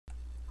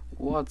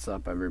What's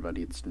up,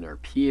 everybody? It's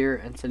Nerp here,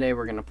 and today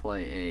we're gonna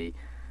play a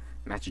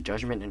match of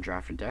Judgment and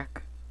draft a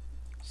deck.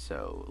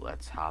 So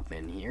let's hop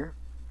in here.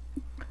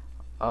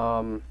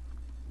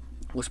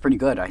 Looks pretty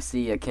good. I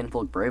see a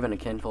Kinfolk Brave and a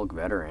Kinfolk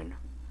Veteran.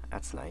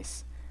 That's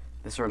nice.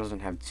 This one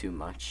doesn't have too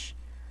much.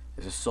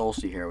 There's a Soul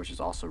Steal here, which is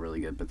also really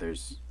good, but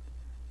there's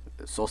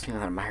a Soul Steal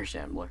and a Mire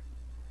Shambler.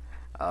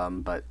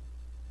 But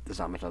there's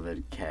not much other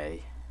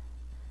decay.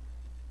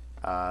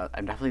 I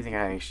definitely think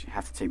I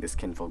have to take this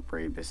Kinfolk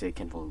Brave to say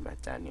Kinfolk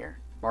Vet down here.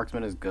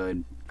 Marksman is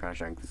good, Ground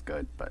Strength is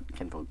good, but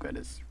Kinfolk Good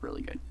is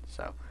really good.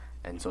 So,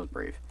 and so is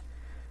Brave.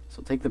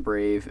 So take the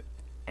Brave,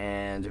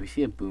 and we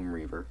see a Boom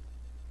Reaver.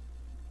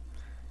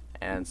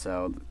 And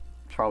so,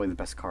 it's probably the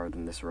best card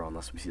in this row,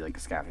 unless we see like a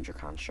Scavenger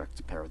Construct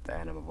to pair with the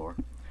Animivore.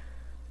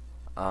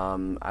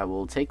 I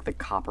will take the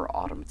Copper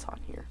Automaton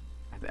here.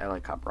 I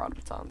like Copper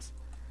Automatons.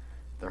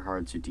 They're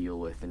hard to deal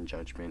with in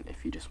Judgment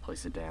if you just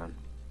place it down.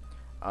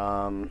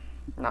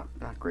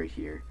 Not great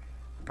here.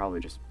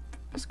 Probably just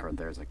best card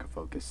there is like a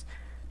focus.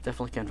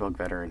 Definitely Kinfolk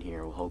Veteran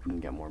here. We'll hope we can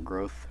get more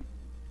growth.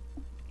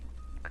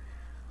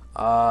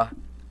 I'll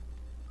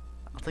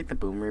take the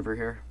Boom Reaver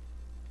here.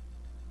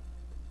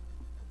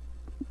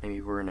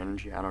 Maybe we're in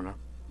energy. I don't know.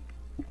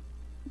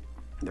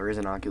 There is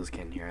an Oculus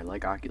Cannon here. I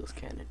like Oculus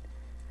Cannon.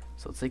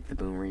 So let's take the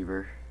Boom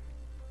Reaver.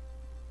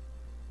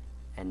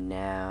 And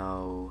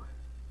now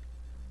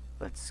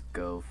let's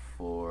go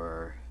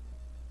for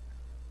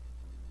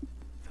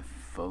the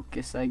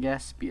focus, I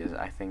guess, because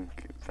I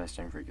think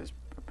Festering Freak is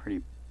a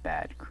pretty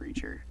bad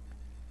creature.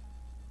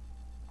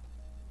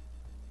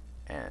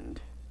 And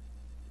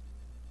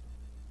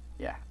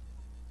yeah,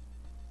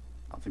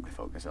 I'll take the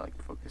focus. I like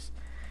the focus.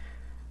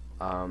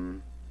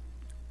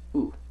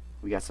 Ooh,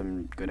 we got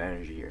some good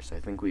energy here, so I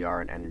think we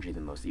are in energy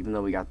the most. Even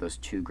though we got those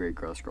 2 great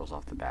growth scrolls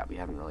off the bat, we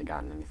haven't really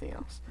gotten anything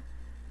else.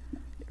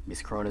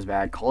 Miss Corona's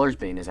bad. Color's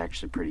Bane is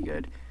actually pretty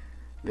good.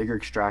 Vigor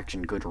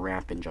Extraction, good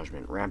ramp in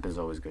Judgment. Ramp is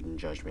always good in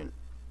Judgment.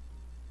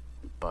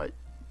 But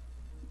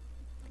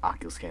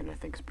Oculus Cannon I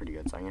think is pretty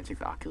good, so I'm going to take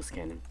the Oculus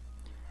Cannon.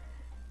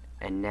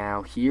 And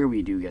now here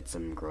we do get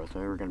some growth.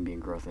 Maybe we're going to be in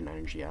growth and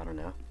energy, I don't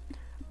know.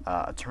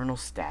 Eternal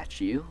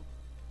Statue.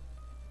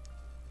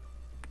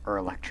 Or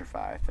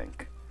Electrify, I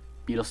think.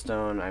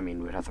 Beetlestone, I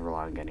mean, we'd have to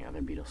rely on getting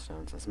other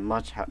Beetlestones. As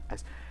much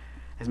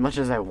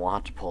as I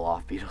want to pull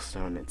off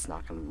Beetlestone, it's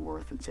not going to be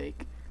worth the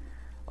take.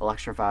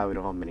 Electrify, we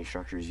don't have many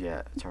structures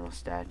yet. Eternal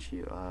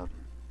Statue, I'm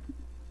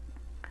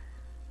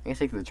going to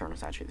take the Eternal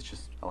Statue. It's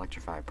just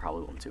Electrify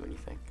probably won't do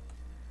anything.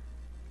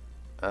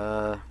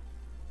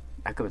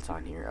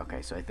 Echobaton here.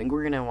 Okay, so I think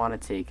we're going to want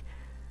to take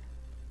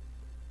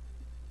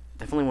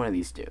definitely one of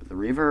these two. The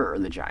Reaver or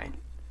the Giant.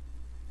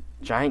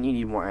 Giant, you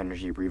need more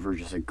energy. Reaver,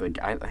 just a good...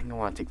 I think I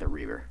want to take the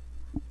Reaver.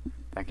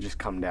 That could just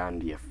come down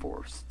and be a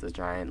force. The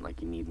Giant,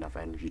 like, you need enough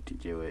energy to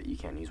do it. You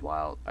can't use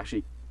Wild.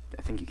 Actually,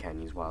 I think you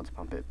can use Wild to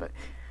pump it, but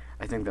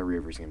I think the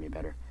Reaver's going to be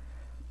better.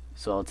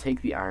 So I'll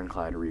take the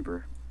Ironclad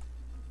Reaver.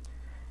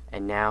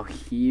 And now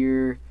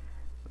here...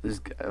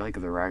 I like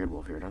the Ragged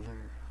Wolf here. Another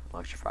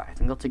Electrify. I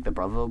think I'll take the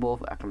Brother Wolf,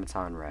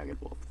 Echobaton, Ragged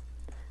Wolf.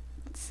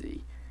 Let's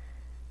see.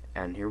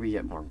 And here we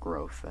get more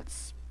growth.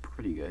 That's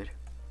pretty good.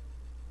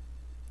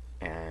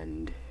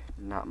 And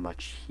not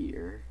much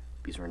here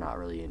because we're not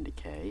really in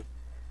decay,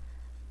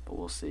 but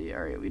we'll see.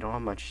 Alright, we don't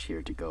have much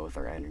here to go with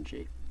our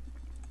energy.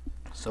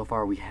 So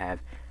far we have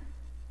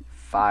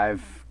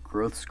 5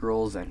 growth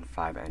scrolls and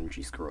 5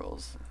 energy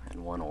scrolls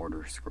and 1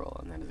 order scroll,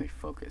 and that is a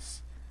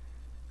focus.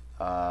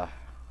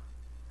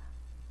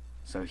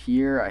 So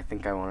here I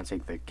think I want to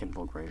take the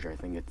Kinfolk Ranger. I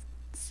think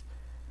it's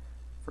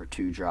for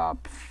 2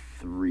 drop,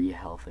 3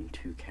 health and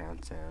 2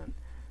 countdown.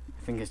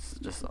 I think it's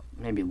just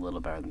maybe a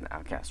little better than the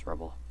Outcast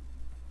Rebel.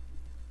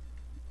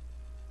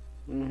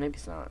 Maybe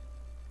it's not.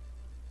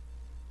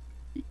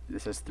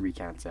 This is 3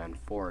 countdown,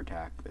 4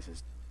 attack. This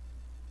is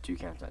 2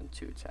 countdown,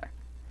 2 attack.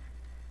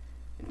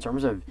 In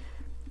terms of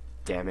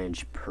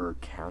damage per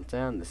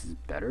countdown, this is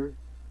better.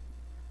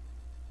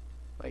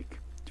 Like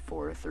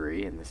 4 to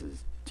 3, and this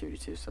is 2 to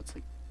 2. So it's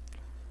like,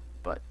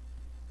 but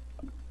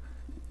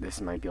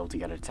this might be able to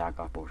get an attack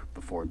off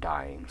before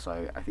dying.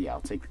 So yeah,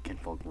 I'll take the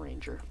Kinfolk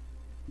Ranger.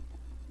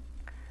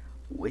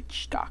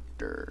 Witch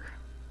Doctor.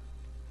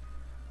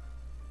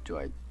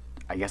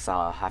 I guess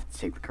I'll have to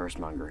take the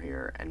Cursemonger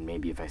here, and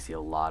maybe if I see a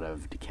lot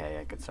of decay,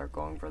 I could start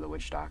going for the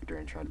Witch Doctor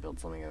and try to build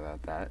something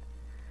about that.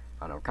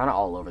 I don't know, we're kind of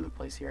all over the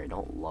place here. I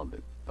don't love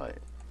it, but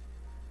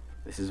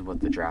this is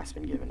what the draft's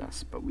been giving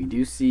us. But we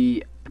do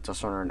see a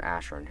Dustrunner and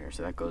Ashrun here,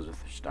 so that goes with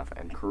their stuff.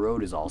 And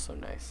Corrode is also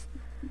nice.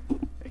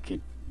 It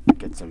could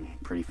get some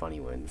pretty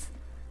funny wins.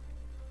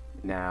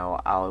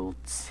 Now, I'll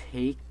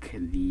take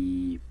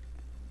the...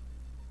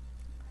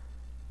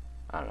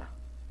 I don't know,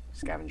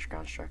 Scavenger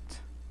Construct.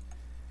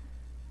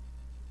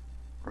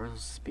 Royal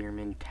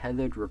Spearman,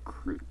 Tethered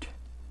Recruit.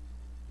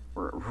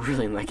 We're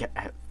really like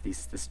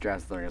this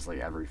draft's throwing us like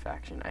every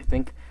faction. I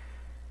think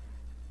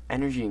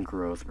energy and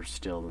growth were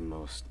still the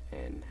most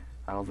in.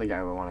 I don't think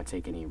I would want to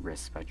take any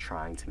risks by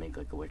trying to make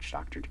like a Witch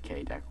Doctor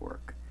Decay deck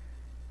work.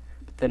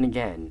 But then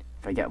again,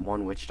 if I get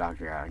one Witch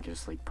Doctor out, I can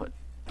just like put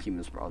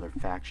humans from other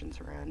factions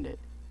around it.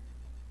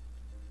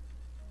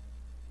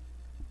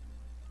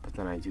 But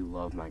then I do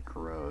love my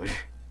corrode.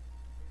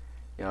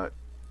 You know,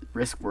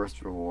 risk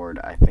versus reward,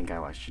 I think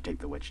I should take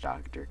the Witch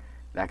Doctor.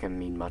 That can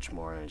mean much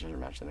more in a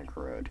Judgement match than a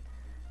corrode.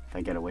 If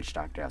I get a Witch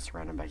Doctor out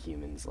surrounded by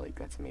humans, like,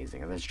 that's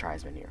amazing. And there's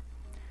Tribesman here.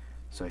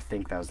 So I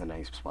think that was a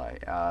nice play.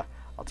 I'll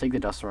take the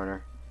Dust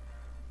Runner.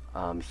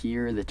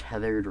 Here, the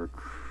Tethered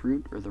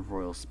Recruit or the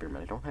Royal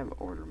Spearman. I don't have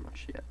order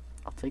much yet.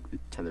 I'll take the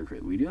Tethered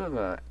Recruit. We do have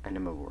an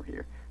Animivore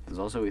here. There's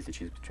also ways to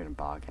choose between a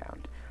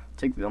Boghound. I'll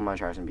take the my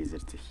Tribesman because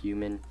it's a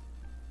human.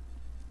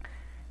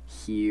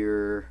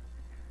 Here,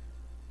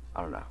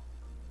 I don't know.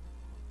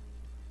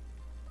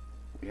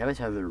 We have a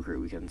Tethered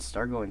Recruit. We can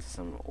start going to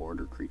some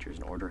Order creatures,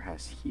 and Order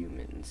has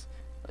humans.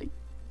 Like,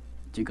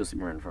 Ducal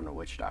Spearman in front of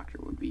Witch Doctor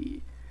would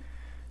be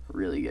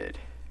really good.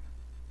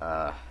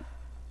 But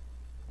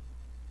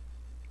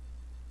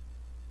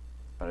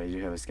I do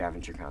have a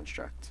Scavenger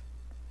Construct.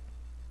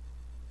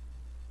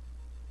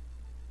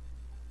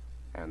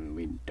 And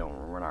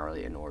we're not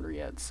really in order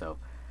yet, so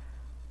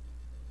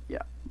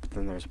yeah. But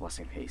then there's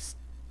Blessing Haste.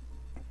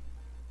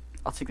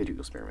 I'll take the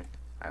Ducal Spearman.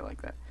 I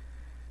like that.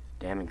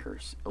 Damning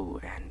Curse. Oh,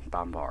 and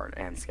Bombard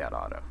and Scout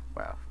Auto.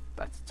 Wow,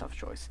 that's a tough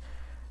choice.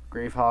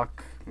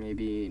 Gravehawk,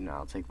 maybe. No,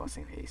 I'll take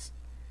Blessing Haste.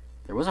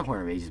 There was a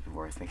Horn of Ages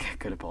before. I think I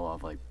could have pulled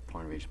off like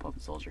Horn of Ages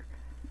Puppet Soldier.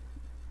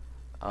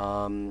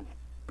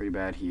 Pretty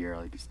bad here.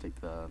 I'll just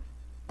take the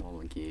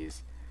Golden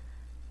Keys.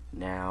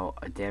 Now,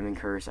 a Damning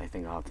Curse, I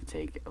think I'll have to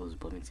take... Oh, there's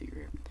Oblivion Seeker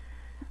here.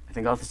 I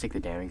think I'll have to take the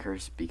Damning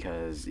Curse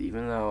because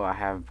even though I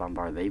have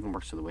Bombard, that even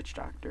works for the Witch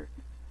Doctor.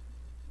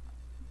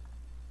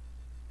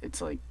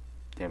 It's like,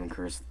 Damning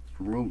Curse,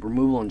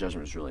 removal and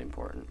Judgment is really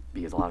important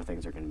because a lot of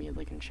things are going to be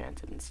like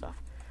enchanted and stuff.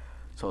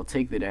 So I'll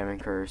take the Damning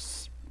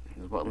Curse.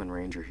 There's Wetland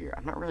Ranger here.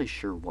 I'm not really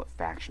sure what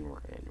faction we're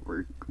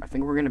in. I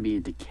think we're going to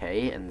be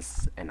Decay and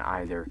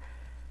either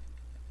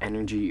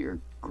Energy or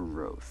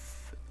Growth.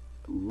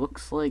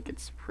 Looks like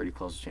it's pretty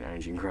close between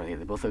Energy and Growth. Yeah,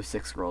 they both have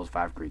 6 scrolls,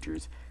 5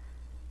 creatures.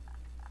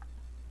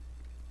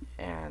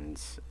 And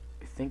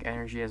I think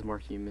Energy has more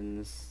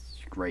humans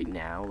right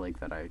now, like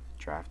that I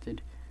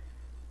drafted.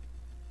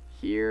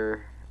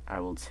 Here, I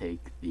will take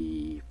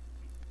the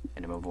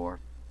Animivore.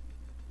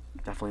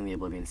 Definitely the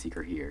Oblivion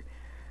Seeker here.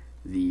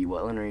 The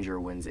Wetland Ranger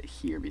wins it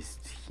here because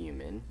it's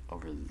human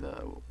over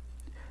the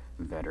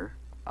Vetter.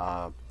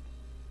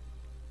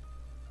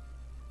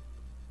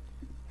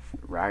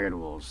 Ragged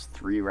Wolves.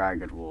 3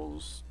 Ragged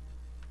Wolves.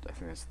 I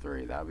think that's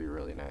 3. That would be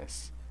really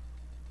nice.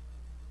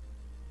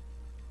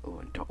 Oh,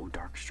 and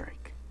Dark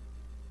Strike.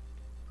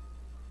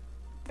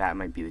 That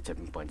might be the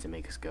tipping point to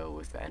make us go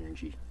with the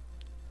Energy.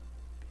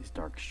 Because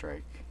Dark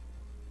Strike.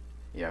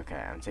 Yeah, okay.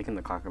 I'm taking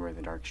the Clockwork and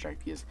the Dark Strike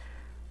because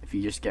if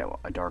you just get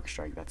a Dark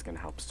Strike, that's going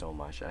to help so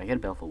much. And I get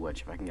a Baleful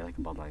Witch. If I can get like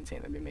a Bloodline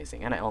Saint, that'd be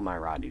amazing. And I own my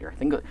Rod Eater. I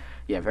think,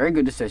 yeah, very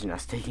good decision. I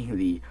was taking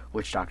the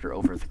Witch Doctor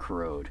over the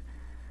Corrode.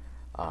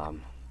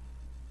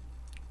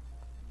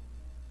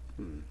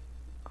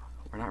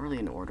 We're not really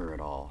in order at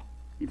all.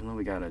 Even though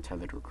we got a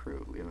Tethered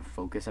Recruit. We have a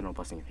Focus and a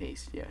Blessing of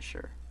Haste. Yeah,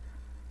 sure.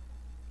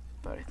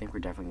 But I think we're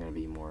definitely going to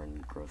be more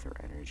in Growth or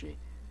Energy.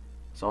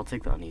 So I'll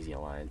take the Uneasy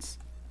Alliance.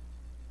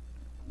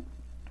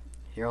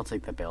 Here I'll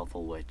take the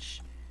Baleful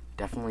Witch.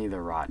 Definitely the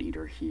Rot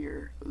Eater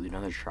here.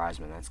 Another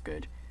Tribesman, that's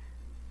good.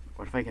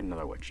 What if I get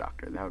another Witch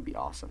Doctor? That would be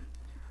awesome.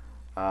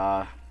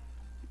 Bountiful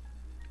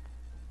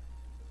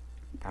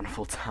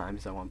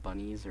Times, I want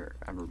Bunnies or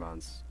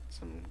Everbones.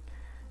 Some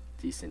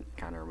decent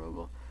counter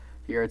removal.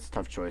 Here it's a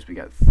tough choice. We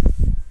got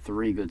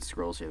 3 good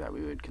scrolls here that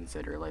we would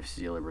consider. Life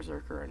Stealer,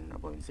 Berserker, and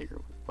Oblivion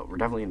Seeker. But we're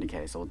definitely in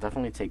Decay, so we'll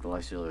definitely take the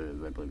Life Stealer or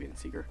the Oblivion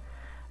Seeker.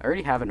 I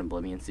already have an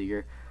Oblivion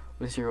Seeker.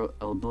 This year,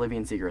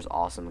 Oblivion Seeker is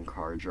awesome in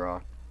card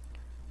draw.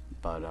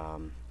 But,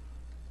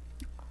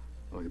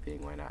 look at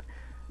being, why not?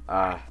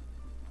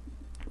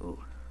 Ooh,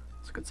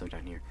 it's good stuff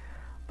down here.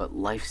 But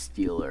Life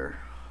Stealer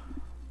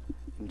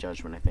in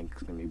Judgment, I think,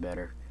 is going to be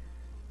better.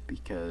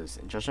 Because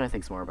in Judgment, I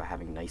think it's more about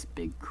having nice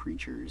big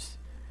creatures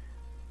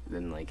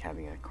than, like,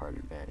 having a card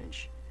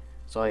advantage.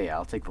 So, yeah,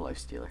 I'll take the Life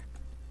Stealer.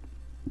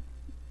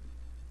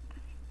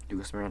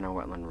 Ducal Spearman, no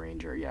Wetland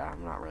Ranger. Yeah,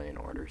 I'm not really in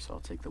order, so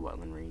I'll take the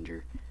Wetland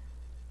Ranger.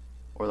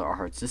 Or the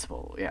Arheart's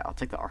Disciple. Yeah, I'll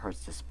take the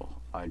Arheart's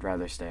Disciple. I'd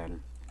rather stay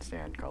on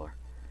color.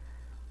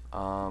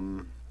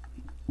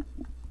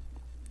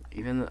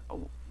 Even the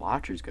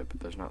Watcher's good, but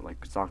there's not, like,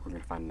 it's not like we're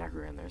going to find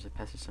Necro. There's a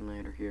Pestis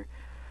Simulator here.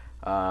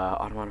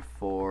 Automatic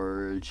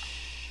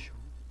Forge.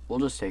 We'll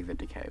just take the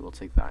Decay. We'll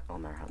take that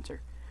Elmire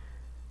Hunter.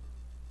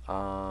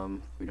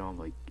 We don't have,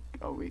 like,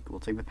 we'll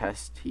take the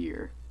Pest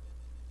here.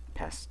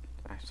 Pest.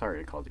 I'm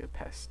sorry I called you a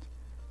Pest.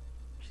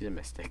 She's a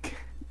Mystic.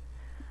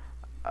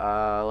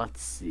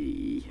 Let's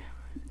see.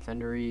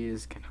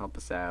 Incendiaries can help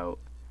us out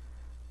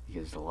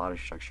because there's a lot of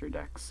structure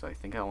decks, so I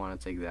think I want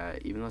to take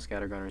that. Even though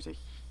Scattergunner is a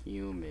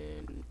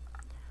human, we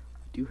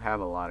do have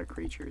a lot of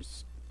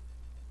creatures.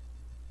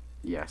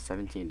 Yeah,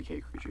 17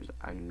 Decay creatures.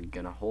 I'm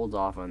gonna hold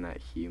off on that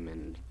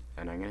human,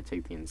 and I'm gonna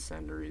take the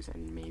Incendiaries,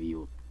 and maybe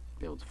we'll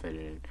be able to fit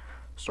it in.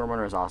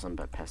 Stormrunner is awesome,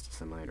 but Pest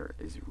Simulator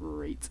is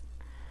great.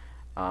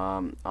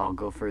 I'll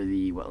go for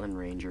the Wetland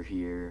Ranger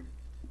here.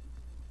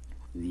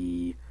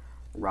 The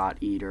Rot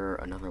Eater,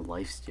 another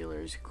Life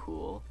Stealer is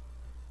cool.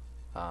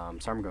 So I'm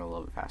going a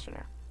little bit faster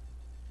now.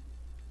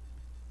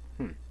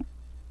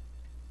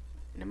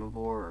 Nemivore,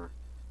 or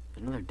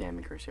another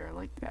Damning Curse here. I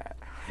like that.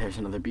 There's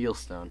another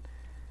Beelstone.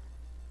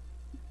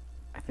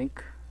 I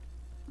think,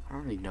 I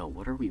don't really know.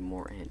 What are we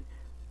more in?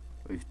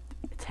 We've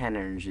 10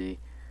 energy,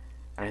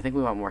 and I think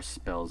we want more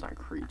spells on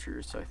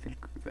creatures. So I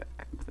think that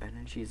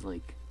energy is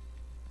like,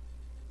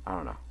 I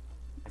don't know.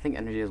 I think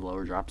energy has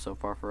lower drops so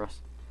far for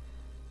us.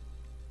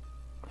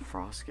 A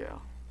Frost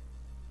Scale.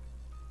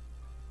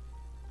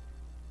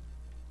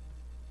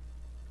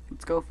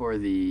 Let's go for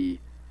the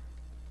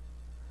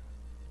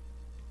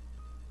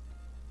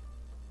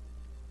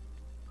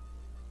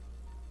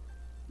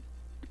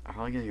I'm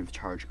probably gonna give the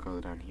Charge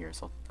Coil down here,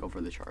 so I'll go for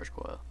the Charge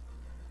Coil.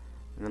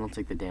 And then I'll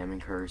take the Damning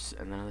Curse,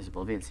 and then there's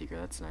Oblivion Seeker,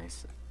 that's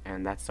nice.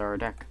 And that's our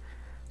deck.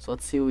 So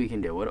let's see what we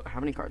can do. How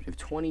many cards? We have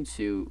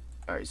 22.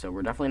 Alright, so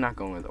we're definitely not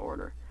going with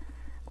order.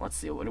 Let's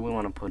see, what do we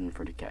want to put in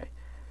for decay?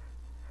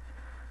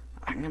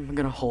 I'm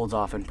gonna hold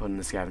off and put in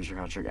the Scavenger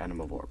Construct and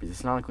Nemivore, because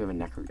it's not like we have a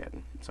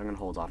Necrogen. So I'm gonna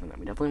hold off on that.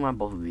 We definitely want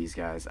both of these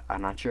guys.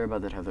 I'm not sure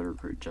about the Tethered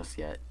Recruit just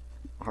yet.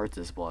 Heart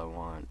Disciple I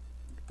want.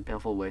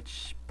 Baleful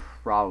Witch,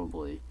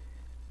 probably.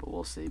 But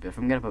we'll see. But if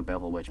I'm gonna put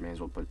Baleful Witch, may as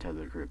well put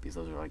Tethered Recruit, because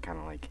those are like kind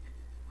of like,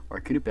 or I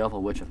could do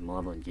Baleful Witch with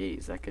Malevolent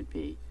Gaze. That could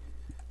be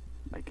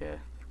like a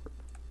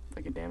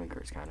Damning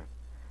Curse kind of.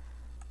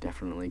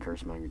 Definitely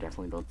Curse Monger.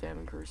 Definitely both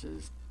Damning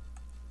Curses.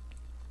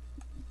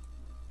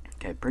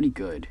 Okay, pretty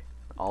good.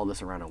 All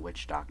this around a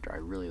Witch Doctor. I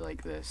really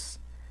like this.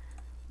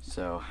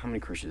 So how many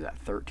curses is that?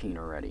 13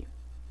 already.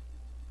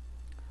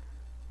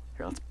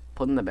 Here, let's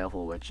put in the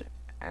Baleful Witch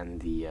and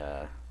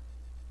the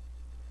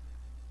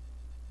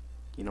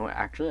you know what,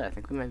 actually I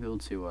think we might be able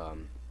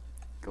to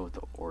go with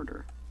the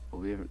order.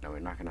 Well, we're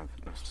not gonna have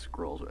enough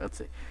scrolls. Let's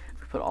see.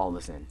 If we put all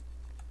this in.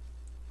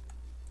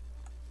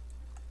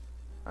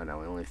 Oh no,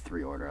 we only have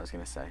 3 order, I was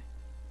gonna say.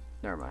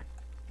 Never mind.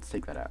 Let's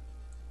take that out.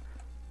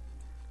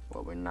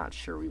 What we're not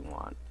sure we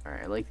want.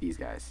 Alright, I like these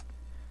guys.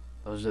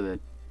 Those are the,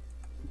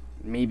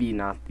 maybe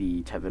not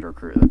the Tethered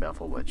Recruit or the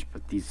Baleful Witch,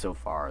 but these so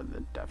far are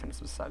the definites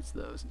besides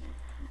those.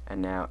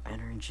 And now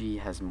energy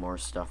has more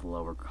stuff,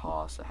 lower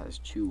cost. It has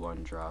 2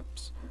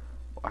 1-drops.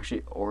 Well,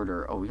 actually,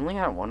 order. Oh, we only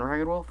had 1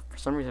 Ragged Wolf? For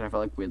some reason I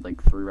felt like we had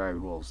like 3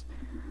 Ragged Wolves.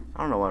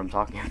 I don't know what I'm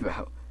talking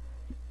about.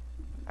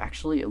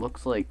 Actually, it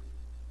looks like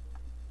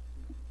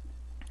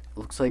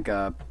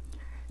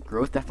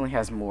Growth definitely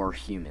has more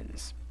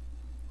humans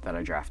that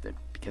I drafted,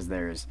 because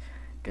there's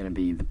gonna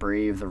be the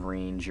Brave, the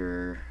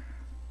Ranger,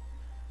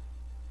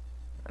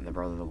 and the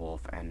Brother of the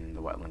Wolf, and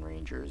the Wetland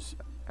Rangers,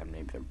 and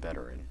maybe the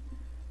Veteran.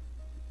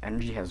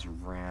 Energy has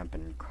ramp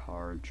and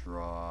card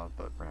draw,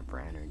 but ramp for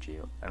energy,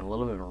 and a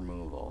little bit of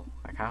removal.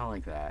 I kind of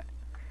like that.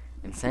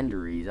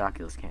 Incendiaries,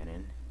 Oculus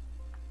Cannon,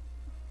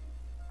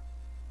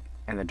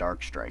 and the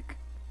Dark Strike.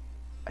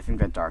 I think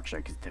that Dark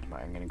Strike is different.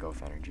 I'm gonna go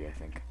with energy, I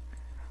think,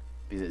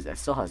 because it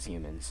still has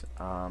humans.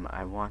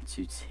 I want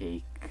to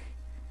take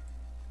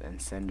the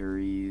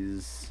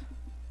Incendiaries,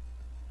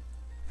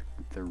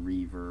 the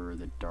Reaver,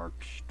 the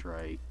Dark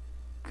Strike,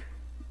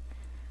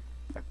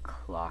 the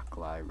Clock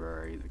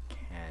Library, the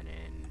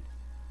Cannon,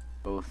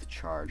 both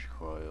Charge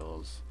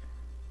Coils,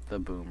 the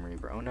Boom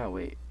Reaver. Oh no,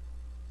 wait.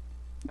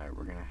 Alright,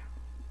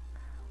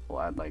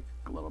 we'll add like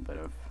a little bit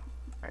of,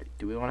 alright,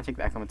 do we want to take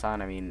the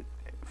Echomaton? I mean,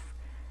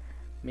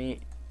 we're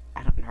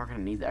not going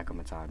to need the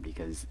Echomaton,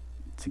 because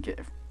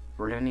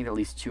we're going to need at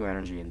least 2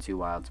 energy and 2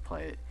 wild to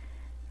play it,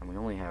 and we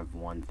only have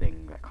 1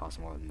 thing that costs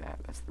more than that.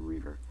 That's the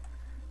Reaver.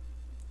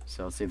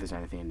 So let's see if there's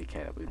anything in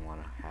decay that we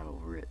want to have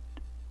over it.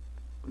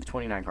 We have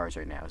 29 cards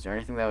right now. Is there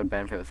anything that would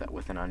benefit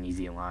with an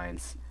Uneasy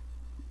Alliance?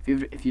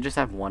 If you just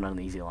have 1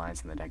 Uneasy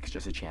Alliance in the deck, it's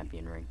just a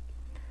Champion Ring.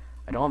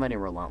 I don't have any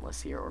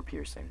Relentless here or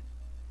Piercing,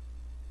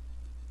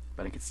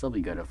 but it could still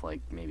be good if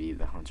like maybe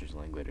the Hunter's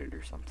Languided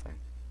or something.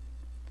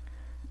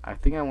 I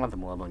think I want the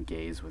Malevolent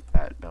Gaze with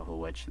that Baleful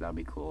Witch. That'd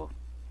be cool.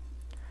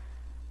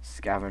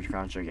 Scavenger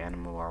Construct,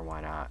 Nemivore,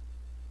 why not?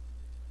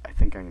 I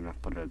think I'm gonna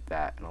put it at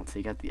that, and I'll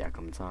take out the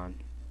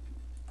Echomaton.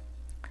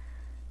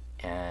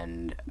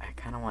 And I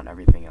kind of want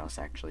everything else,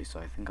 actually, so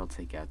I think I'll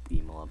take out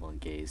the Malevolent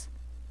Gaze.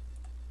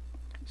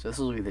 So this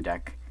will be the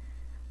deck.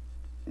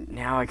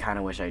 Now I kind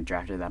of wish I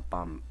drafted that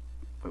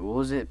Wait, what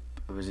was it?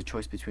 It was a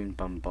choice between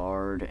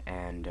Bombard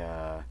and,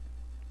 I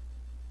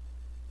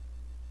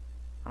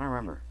don't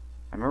remember.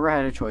 I remember I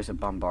had a choice of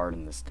Bombard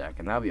in this deck,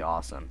 and that would be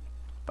awesome.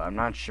 But I'm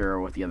not sure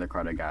what the other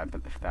card I got,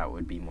 but if that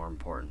would be more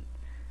important.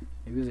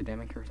 Maybe it was a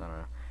Damning Curse? I don't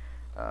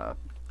know.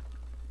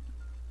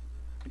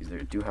 Because they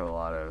do have a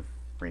lot of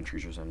range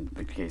creatures on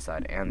the decay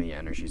side and the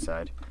energy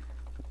side.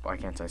 Why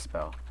can't I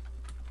spell?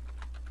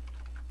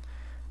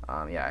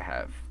 Yeah, I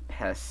have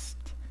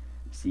Pest,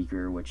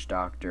 Seeker, Witch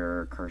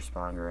Doctor,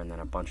 Cursemonger, and then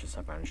a bunch of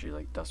stuff energy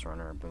like Dust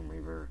Runner, Boom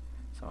Reaver,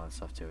 some other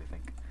stuff too, I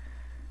think.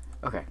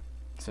 Okay,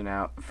 so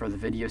now for the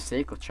video's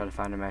sake, let's try to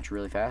find a match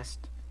really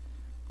fast.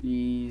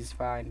 Please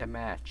find a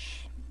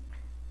match.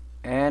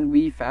 And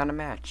we found a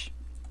match.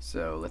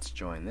 So let's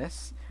join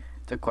this.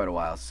 Took quite a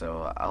while,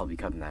 so I'll be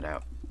cutting that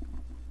out.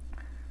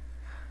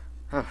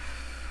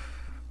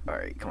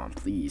 Alright, come on,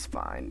 please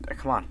find.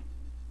 Come on.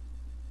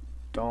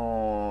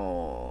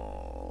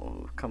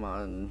 Don't. Come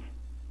on.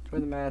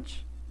 Join the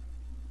match.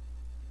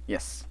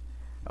 Yes.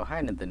 Oh,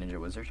 hi, the Ninja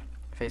Wizard.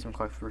 I face him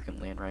quite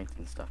frequently in ranked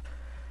and stuff.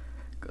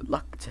 Good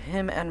luck to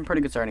him, and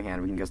pretty good starting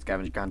hand. We can go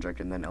Scavenge Contract,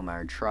 and then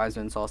Elmira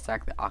Trisman, so I'll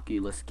sack the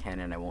Oculus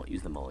Cannon. I won't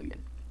use the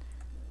Mulligan.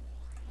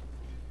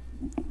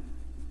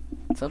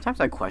 Sometimes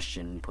I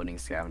question putting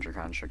Scavenger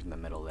Construct in the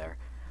middle there.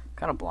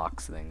 Kind of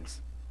blocks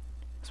things.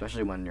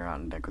 Especially when you're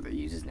on a deck that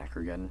uses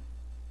Necrogun.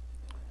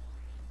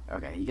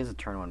 Okay, he gets a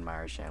turn 1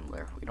 Myra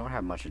Shambler. We don't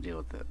have much to deal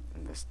with it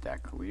in this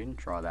deck. We didn't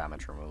draw that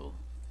much removal.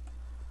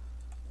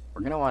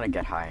 We're going to want to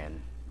get high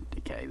in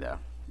Decay, though.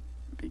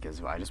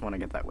 Because I just want to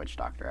get that Witch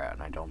Doctor out,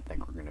 and I don't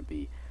think we're going to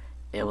be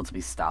able to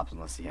be stopped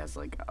unless he has,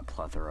 like, a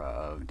plethora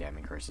of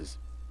damning curses.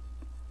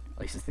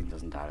 At least this thing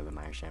doesn't die to the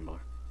Myra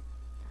Shambler.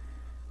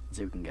 Let's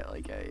see if we can get,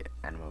 like, a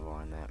Animal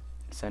on that.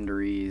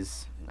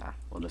 Senderies. Nah,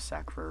 we'll just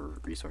sack for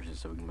resources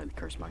so we can play the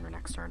Cursemonger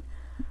next turn.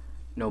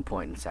 No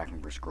point in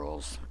sacking for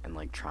scrolls and,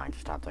 like, trying to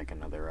stop, like,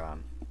 another,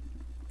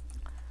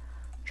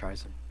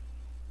 Trisman.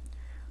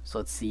 So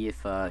let's see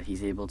if,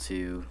 he's able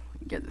to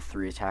get the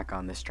 3 attack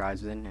on this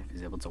Trisman, if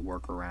he's able to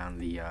work around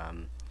the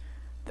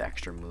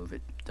extra move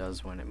it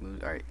does when it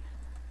moves. Alright.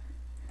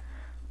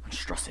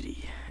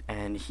 Monstrosity.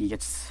 And he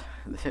gets,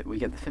 we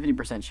get the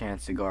 50%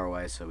 chance to go our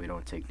way so we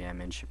don't take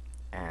damage.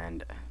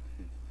 And,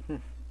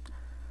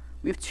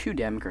 we have 2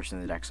 Damning Curse in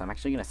the deck, so I'm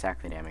actually going to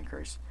sack the Damning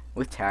Curse.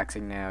 With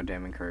taxing now,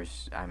 Damning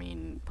Curse, I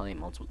mean, playing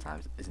it multiple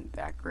times isn't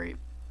that great.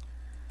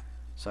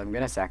 So I'm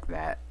going to sack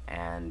that,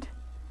 and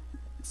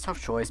it's a tough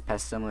choice.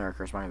 Pest Similar or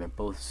Cursemonger, they're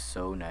both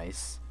so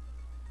nice.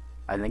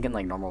 I think in,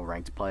 like, normal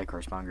ranked play,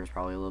 Cursemonger is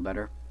probably a little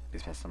better,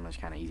 because Pest Similar is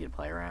kind of easy to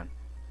play around.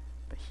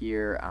 But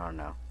here, I don't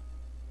know.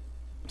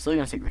 I'm still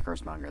going to take the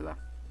Cursemonger, though.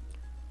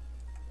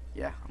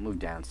 Yeah, I'll move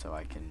down so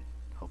I can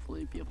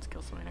hopefully be able to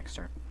kill something next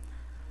turn.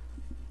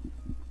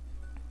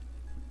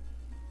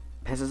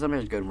 Pessimism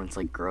is good when it's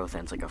like growth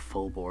and it's like a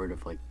full board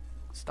of like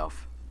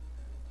stuff.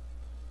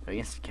 But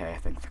against Decay, I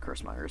think the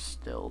Cursemonger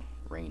still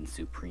reigns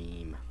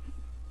supreme.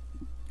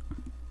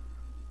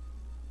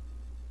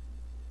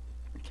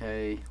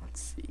 Okay, let's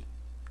see.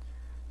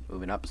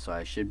 Moving up, so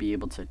I should be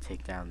able to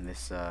take down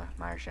this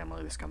Myra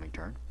Shambler this coming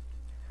turn.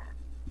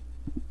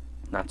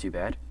 Not too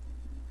bad.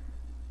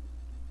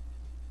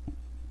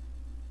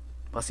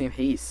 Blessing of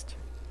Haste.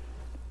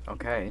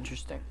 Okay,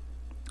 interesting.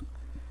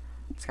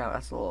 It's kind of,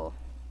 that's a little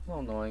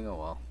annoying. Oh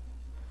well.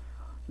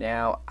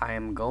 Now I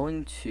am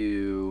going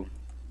to.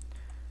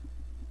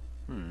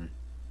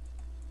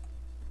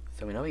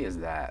 So we know he has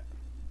that.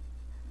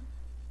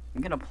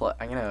 I'm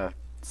gonna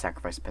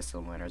sacrifice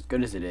Pistol Winner. As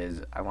good as it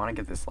is, I want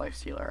to get this Life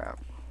Stealer out.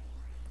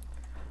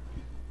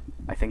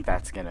 I think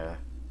that's gonna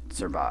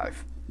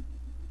survive.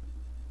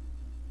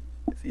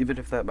 Even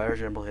if that Myra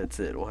Shambler hits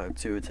it, we'll have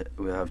 2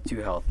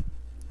 health,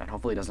 and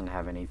hopefully it doesn't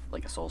have any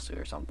like a Soul Suit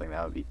or something.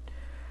 That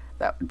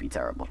would be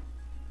terrible.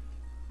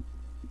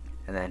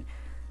 And then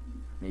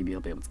maybe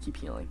he'll be able to keep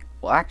healing.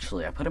 Well,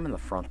 actually, I put him in the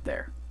front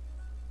there.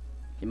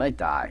 He might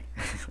die.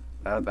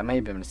 That may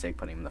have been a mistake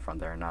putting him in the front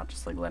there and not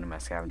just like letting my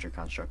Scavenger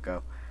Construct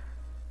go.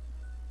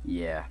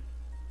 Yeah.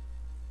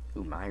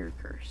 Ooh, Myra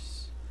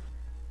Curse.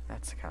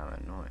 That's kind of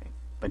annoying.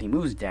 But he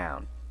moves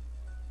down.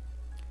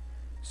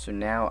 So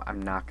now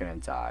I'm not going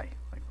to die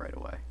like right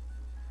away.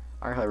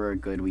 Alright, we're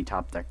good. We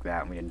top deck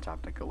that and we didn't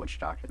top deck a Witch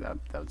Doctor. That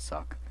would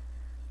suck.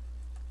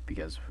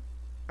 Because,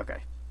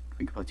 okay.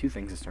 We can play 2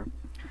 things this turn.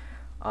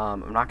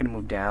 I'm not going to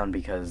move down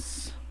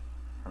because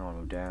I don't want to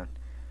move down.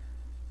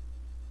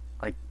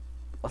 Like,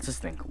 let's just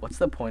think. What's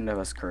the point of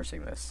us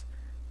cursing this?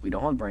 We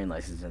don't have Brain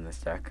License in this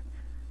deck.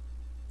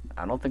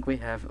 I don't think we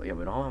have. Yeah,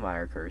 we don't have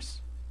Myra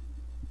Curse.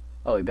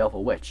 Oh, we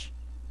Baleful Witch.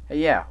 Hey,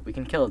 yeah, we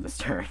can kill it this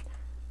turn.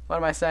 What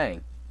am I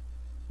saying?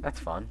 That's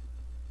fun.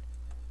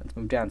 Let's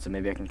move down so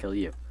maybe I can kill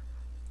you.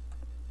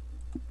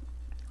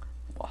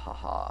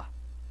 Wahaha.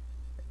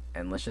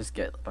 And let's just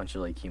get a bunch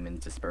of like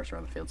humans dispersed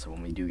around the field so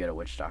when we do get a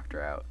Witch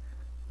Doctor out,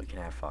 we can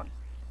have fun.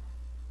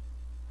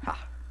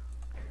 Ha.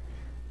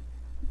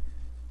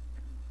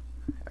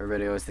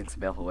 Everybody always thinks of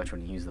Baleful Witch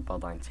when you use the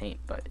Bloodline Taint,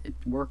 but it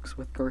works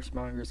with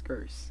Cursemonger's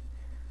Curse.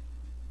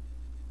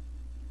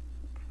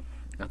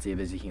 Let's see if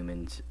he's a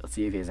human. Let's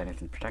see if he has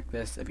anything to protect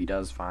this. If he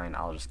does, fine,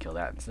 I'll just kill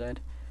that instead.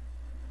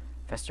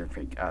 Fester and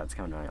Freak. It's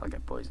kind of annoying. I'll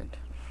get poisoned.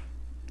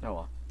 Oh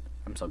well.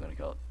 I'm still gonna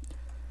kill it.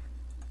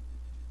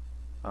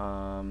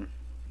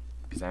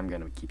 Because I'm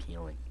gonna keep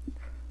healing.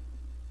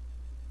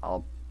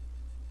 What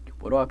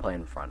do I play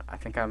in front? I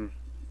think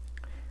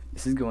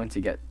this is going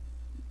to get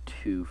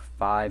to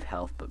 5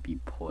 health but be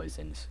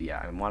poisoned. So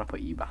yeah, I want to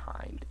put you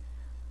behind.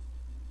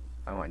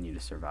 I want you to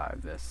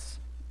survive this.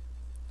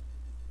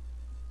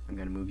 I'm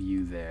gonna move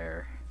you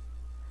there.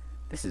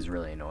 This is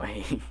really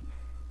annoying.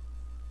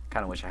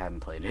 Kind of wish I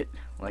hadn't played it.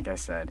 Like I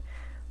said,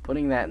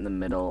 putting that in the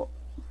middle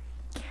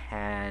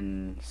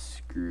can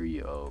screw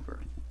you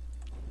over.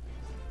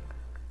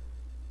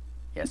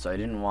 Yeah, so I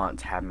didn't want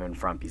to have him in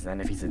front because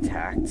then if he's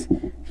attacked,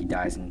 he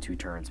dies in 2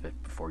 turns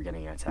before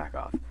getting an attack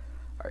off.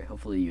 Alright,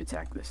 hopefully you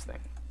attack this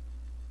thing.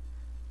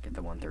 Get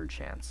the 1/3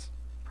 chance.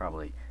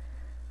 Probably.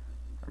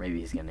 Or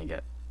maybe he's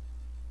gonna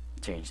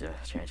change the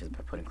chances by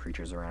putting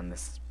creatures around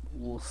this.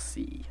 We'll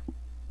see.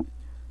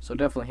 So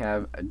definitely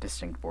have a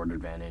distinct board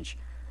advantage.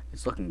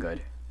 It's looking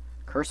good.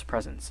 Curse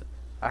Presence.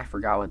 I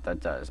forgot what that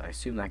does. I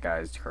assume that guy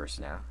is cursed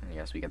now. And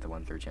yes, we get the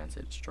 1/3 chance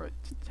to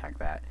attack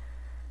that.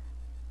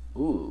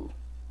 Ooh.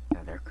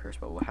 Now they're cursed,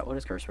 but what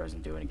is Curse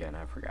Presence doing again?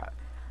 I forgot.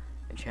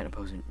 Enchant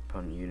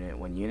opponent unit.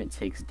 When unit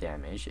takes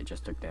damage, it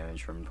just took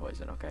damage from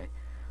poison. Okay.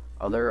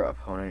 Other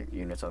opponent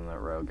units on the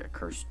row get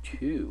cursed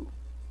too.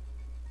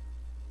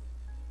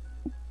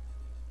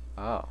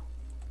 Oh.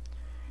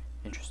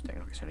 Interesting.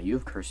 Okay, so now you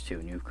have curse 2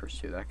 and you have curse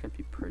 2. That could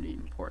be pretty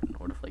important.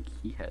 What if like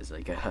he has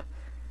like a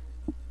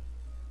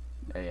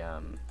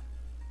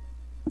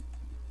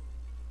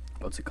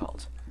what's it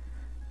called?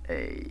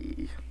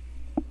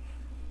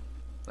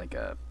 Like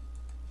a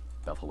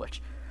Belful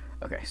Witch.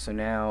 Okay, so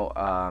now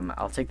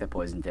I'll take the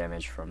poison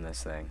damage from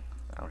this thing.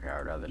 I don't care.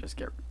 I'd rather just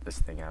get this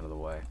thing out of the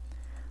way.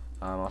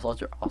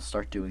 I'll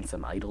start doing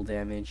some idle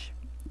damage,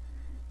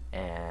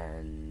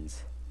 and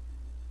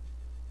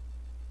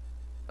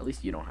at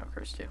least you don't have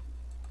curse 2.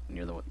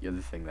 You're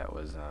the thing that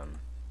was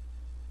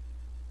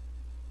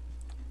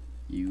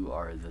you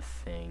are the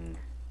thing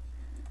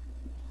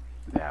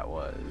that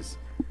was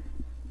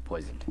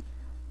poisoned.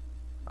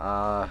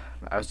 I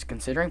was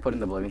considering putting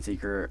the Oblivion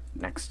Seeker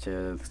next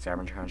to the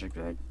Scavenger Contract,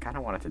 but I kind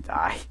of wanted to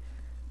die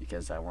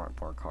because I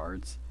want more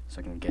cards so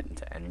I can get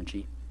into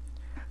energy.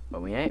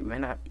 But we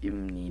might not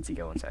even need to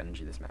go into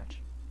energy this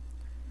match.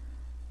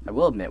 I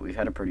will admit we've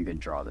had a pretty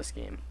good draw this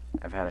game.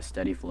 I've had a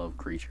steady flow of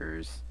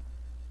creatures.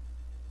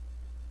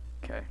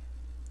 Okay.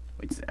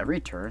 Wait, does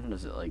every turn,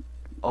 does it like...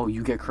 Oh,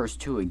 you get Curse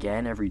 2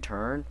 again every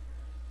turn?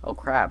 Oh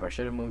crap, I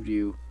should have moved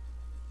you...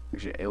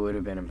 Actually, it would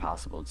have been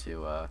impossible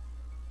to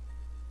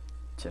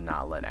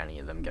not let any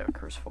of them get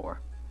Curse 4.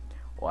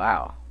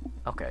 Wow.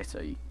 Okay,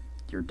 so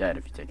you're dead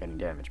if you take any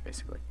damage,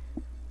 basically.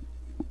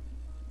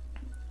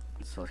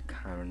 So it's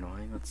kind of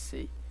annoying. Let's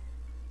see.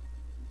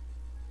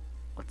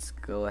 Let's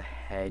go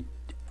ahead.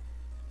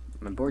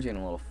 My board's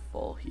getting a little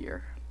full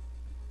here.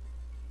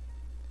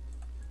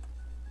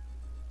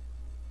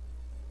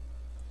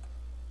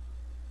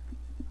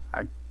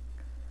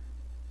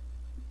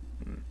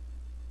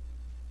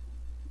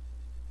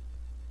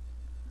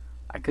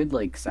 I could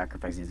like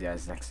sacrifice these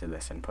guys next to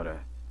this and put a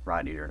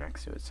Rod Eater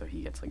next to it so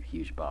he gets like a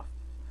huge buff.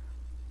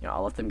 You know,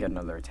 I'll let them get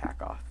another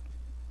attack off,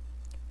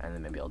 and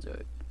then maybe I'll do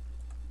it.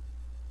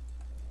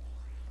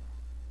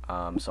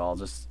 So I'll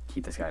just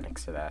keep this guy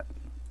next to that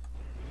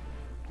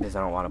because I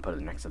don't want to put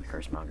it next to the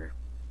Curse Monger.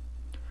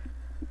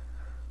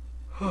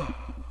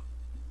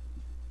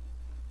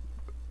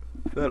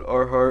 That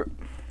R-Heart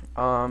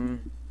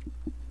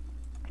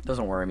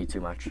doesn't worry me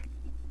too much.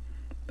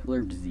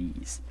 Pillar of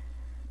Disease.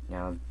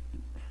 Now,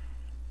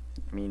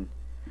 I mean,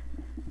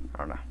 I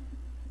don't know.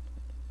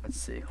 Let's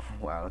see.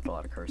 Wow, that's a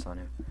lot of curse on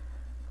him.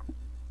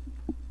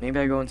 Maybe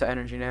I go into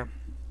energy now.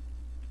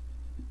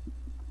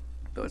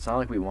 Though it's not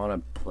like we want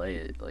to play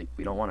it. Like,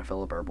 we don't want to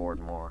fill up our board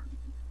more.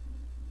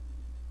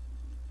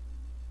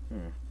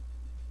 I'm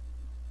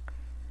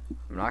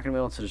not going to be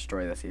able to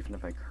destroy this even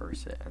if I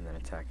curse it and then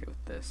attack it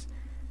with this.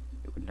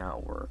 It would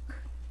not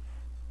work.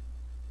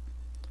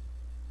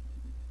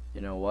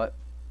 You know what?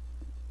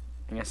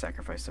 I'm going to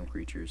sacrifice some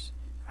creatures.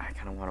 I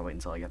kind of want to wait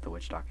until I get the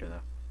Witch Doctor,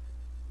 though.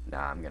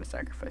 Nah, I'm going to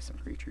sacrifice some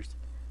creatures.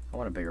 I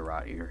want a bigger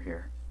Rot Eater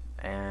here.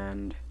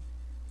 And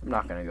I'm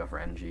not going to go for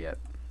energy yet.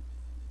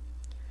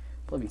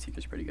 Oblivion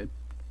Seeker's pretty good.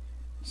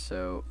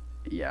 So,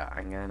 yeah,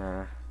 I'm going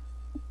to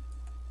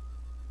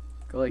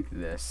go like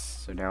this.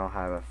 So now I'll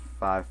have a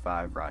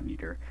 5/5 Rot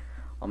Eater.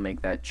 I'll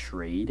make that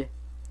trade.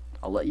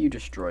 I'll let you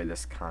destroy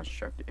this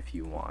construct if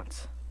you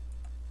want.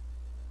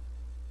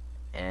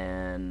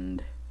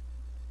 And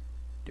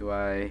do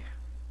I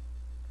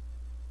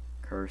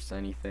curse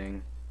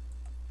anything?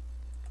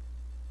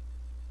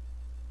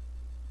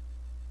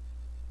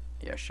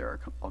 Yeah, sure,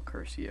 I'll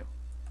curse you.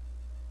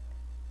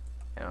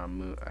 And I'll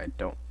move. I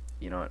don't.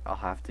 You know what? I'll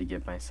have to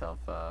give myself.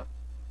 I'll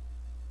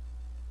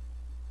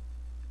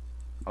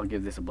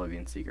give this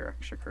Oblivion Seeker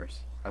extra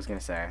curse. I was gonna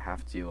say I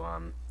have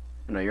to.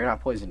 No, you're not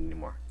poisoned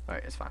anymore. All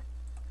right, it's fine.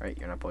 All right,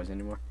 you're not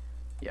poisoned anymore.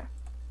 Yeah.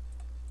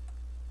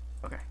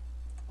 Okay.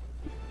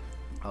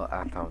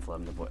 I'm fine with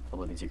letting the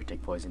Oblivion Seeker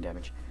take poison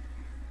damage.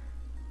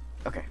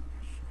 Okay.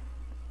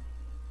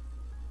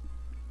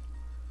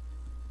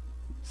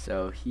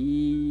 So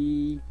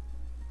he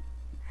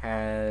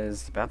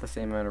has about the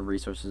same amount of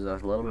resources, a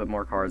little bit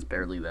more cards,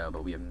 barely though,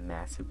 but we have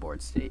massive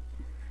board state.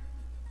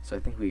 So I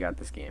think we got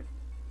this game.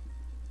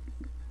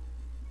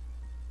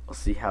 We'll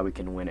see how we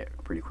can win it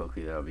pretty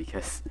quickly though,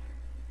 because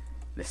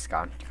this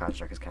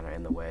construct is kind of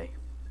in the way.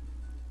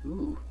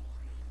 Ooh.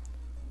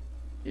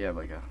 You have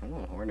like a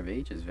Horn of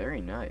Ages, very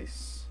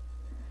nice.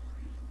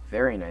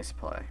 Very nice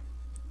play.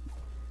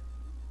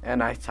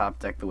 And I top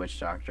deck the Witch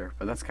Doctor,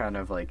 but that's kind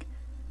of like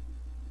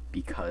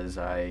because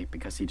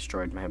he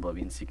destroyed my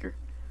Oblivion Seeker.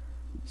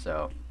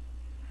 So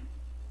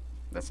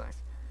that's nice.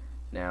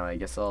 Now I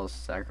guess I'll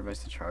sacrifice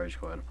the charge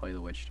squad to play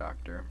the witch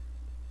doctor.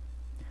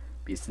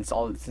 Because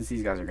since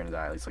these guys are gonna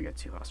die, at least I'll get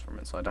 2 husks from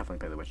it. So I'll definitely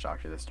play the witch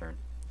doctor this turn.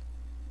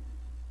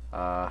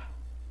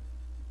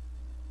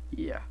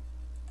 Yeah.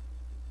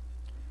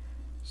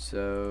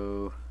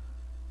 So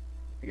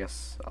I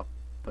guess I'll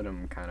put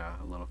him kind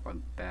of a little farther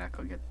back.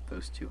 I'll get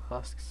those 2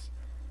 husks.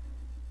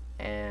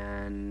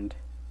 And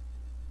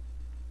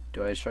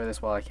do I destroy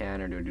this while I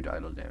can, or do I do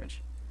idle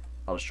damage?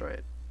 I'll destroy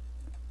it.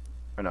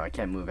 Or no, I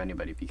can't move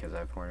anybody because I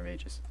have Horn of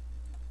Ages.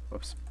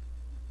 Whoops.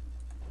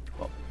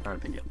 Well, not a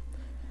big deal.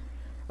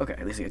 Okay,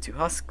 at least I get 2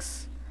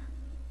 husks.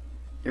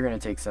 You're gonna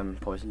take some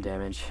poison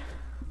damage,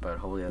 but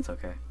hopefully that's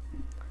okay.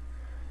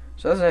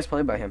 So that's a nice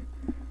play by him.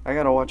 I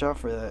gotta watch out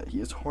for that. He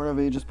is Horn of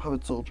Ages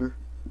Puppet Soldier.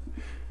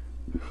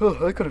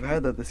 I could have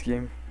had that this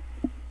game.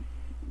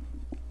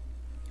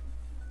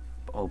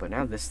 Oh, but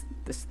now this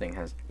thing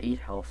has 8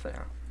 health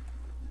now.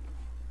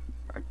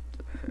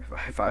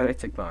 If I had a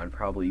tick bomb, I'd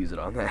probably use it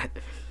on that.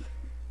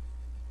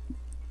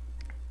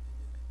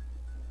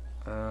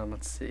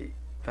 Let's see.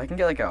 If I can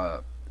get like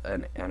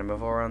an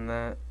Animivore on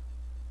that,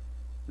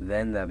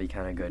 then that'd be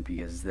kind of good,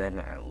 because then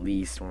at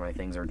least when my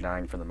things are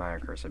dying from the Mire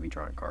Curse, I'd be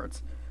drawing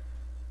cards.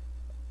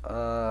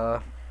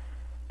 We're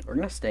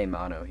gonna stay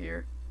mono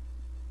here.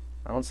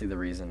 I don't see the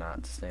reason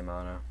not to stay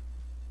mono.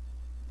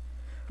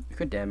 We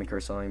could Damage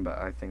Curse something, but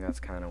I think that's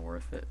kind of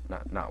worth it.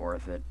 Not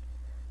worth it.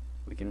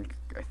 We can.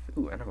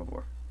 Ooh,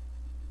 Animivore.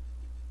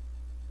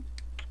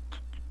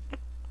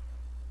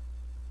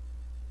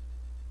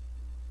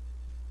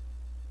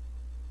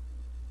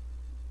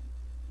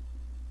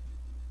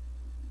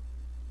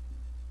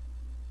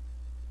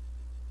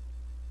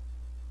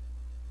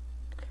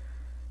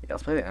 Yeah,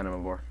 let's play the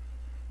Animivore.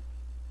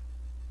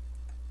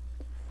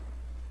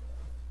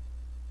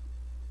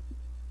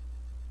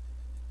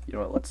 You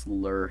know what, let's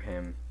lure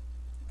him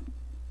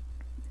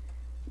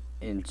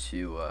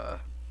into,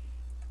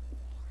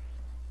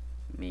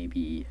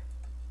 maybe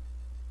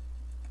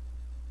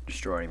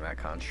destroying that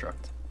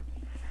construct.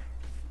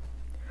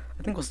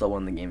 I think we'll still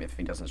win the game if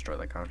he doesn't destroy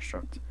that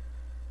construct.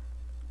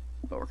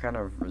 But we're kind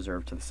of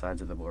reserved to the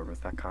sides of the board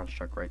with that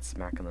construct right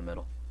smack in the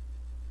middle.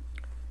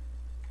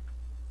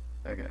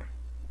 Okay.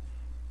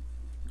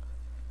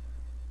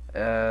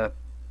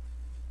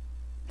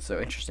 So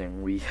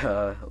interesting. We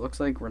looks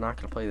like we're not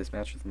gonna play this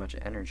match with much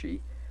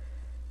energy,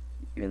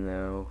 even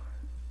though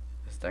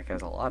this deck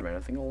has a lot of it. I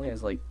think it only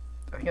has like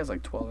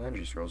 12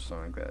 energy scrolls or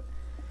something like that.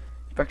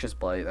 Infectious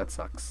Blight, that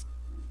sucks.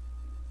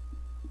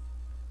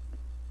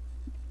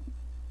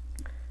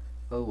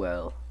 Oh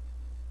well.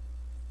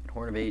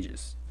 Horn of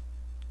Ages.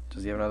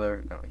 Does he have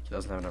another? No, he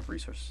doesn't have enough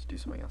resources to do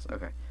something else.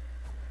 Okay.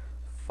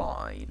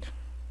 Fine.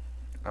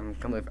 I'm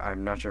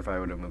not sure if I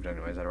would have moved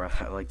anyways.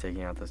 I like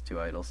taking out those 2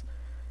 idols.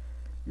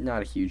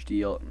 Not a huge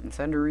deal.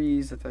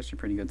 Incendiaries, that's actually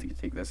pretty good to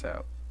take this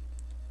out.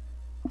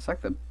 I'll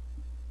sack the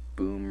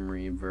Boom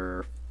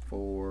Reaver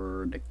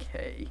for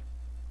Decay.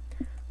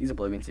 These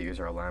Oblivion Seekers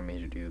are allowing me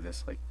to do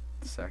this, like,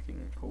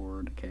 sacking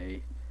for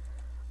Decay.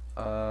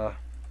 I'll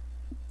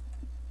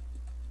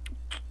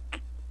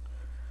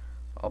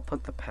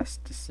put the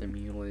Pest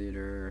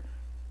Simulator.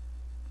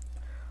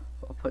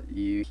 I'll put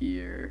you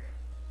here.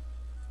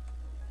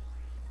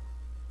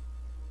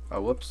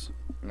 Oh, whoops.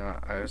 No,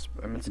 I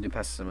meant to do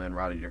Pest Simulator and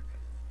Rot Eater.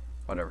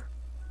 Whatever.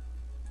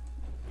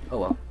 Oh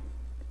well.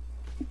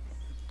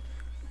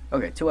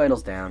 Okay, 2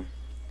 idols down.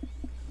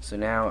 So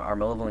now our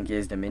Malevolent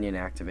Gaze Dominion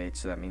activates,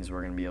 so that means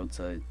we're going to be able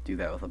to do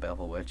that with a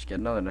Baleful Witch. Get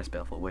another nice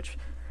Baleful Witch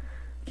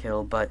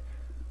kill, but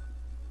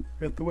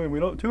we have to win. We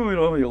don't have any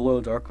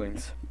low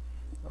Darklings.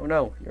 Oh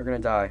no, you're going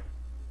to die.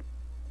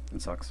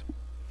 It sucks.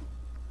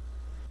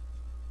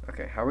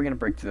 Okay, how are we going to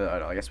break through the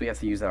idol? I guess we have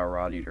to use that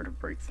Rot Eater to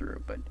break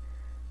through, but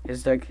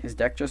his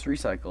deck just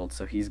recycled,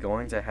 so he's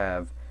going to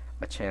have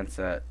a chance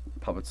at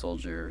Puppet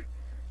Soldier,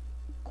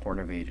 Horn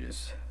of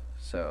Ages.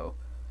 So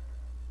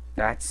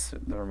that's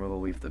the removal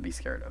we have to be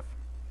scared of.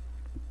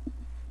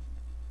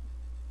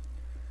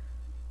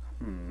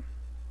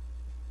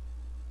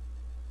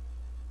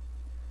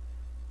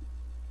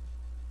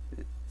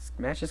 This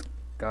match just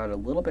got a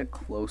little bit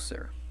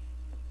closer.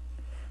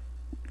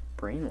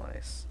 Brain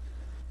Lice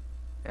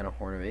and a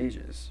Horn of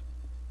Ages.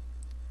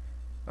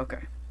 Okay.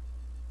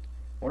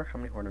 I wonder how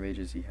many Horn of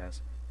Ages he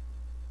has.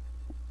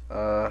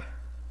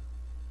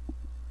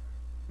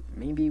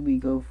 Maybe we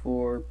go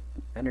for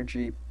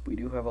energy. We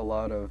do have a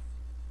lot of...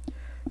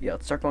 Yeah,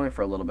 let's start going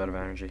for a little bit of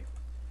energy.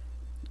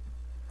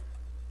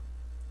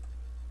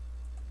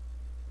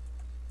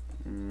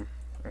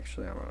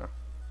 Actually, I don't know.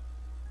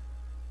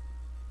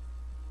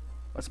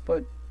 Let's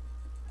put...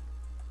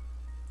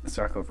 Let's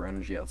not go for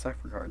energy. Let's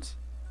sack for cards.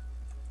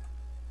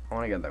 I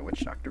want to get that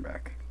Witch Doctor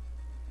back.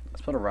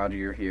 Let's put a Rot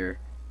Eater here.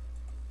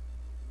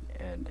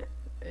 And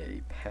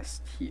a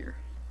Pest here.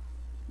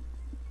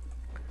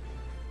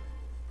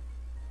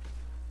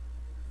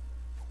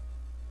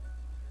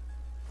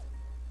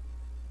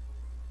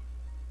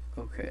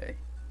 Okay.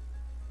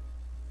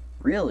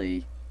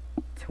 Really,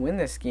 to win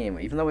this game,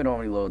 even though we don't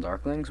have any low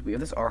Darklings, we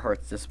have this Our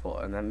Heart's Disciple,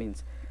 and that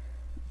means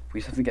We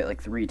just have to get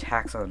like 3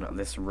 attacks on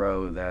this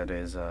row that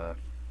is, oh,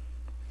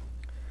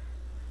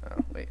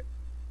 wait.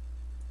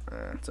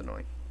 It's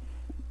annoying.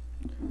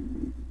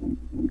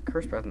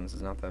 Curse presence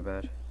is not that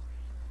bad.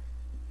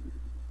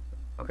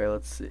 Okay,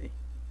 let's see.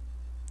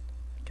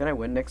 Can I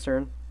win next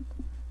turn?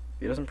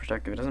 If he doesn't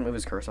protect, if he doesn't move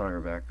his curse on her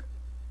back.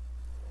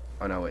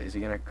 Oh no, wait, is he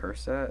gonna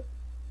curse that?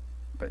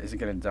 But is it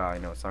gonna die?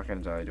 No, it's not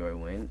gonna die. Do I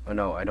win? Oh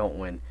no, I don't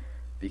win.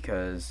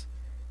 Because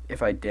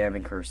if I damn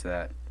and curse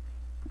that,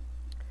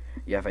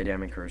 yeah, if I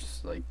damn and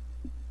curse, like,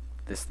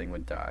 this thing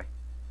would die.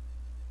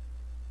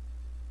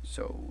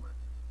 So,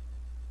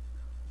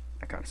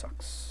 that kinda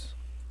sucks.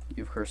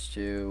 You've cursed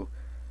 2.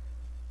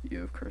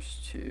 You've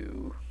cursed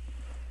 2.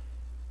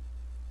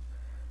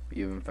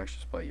 You have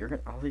infectious blight. You're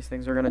gonna, all these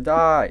things are gonna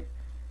die.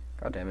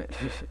 God damn it.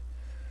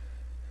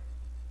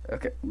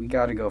 Okay, we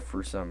gotta go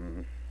for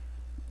some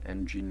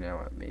energy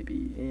now.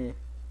 Maybe.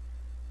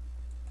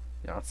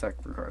 Yeah, let's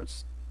sack for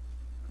cards.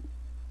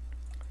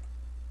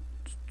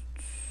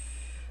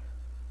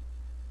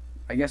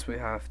 I guess we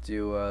have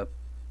to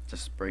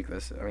just break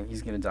this. I mean,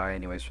 he's gonna die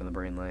anyways from the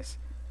brain lice.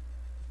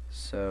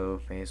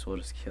 So may as well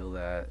just kill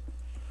that.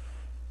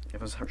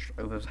 If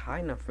it was high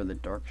enough for the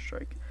dark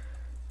strike,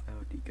 that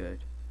would be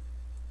good.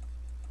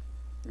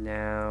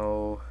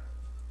 Now,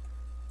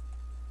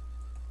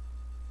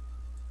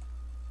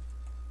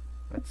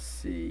 let's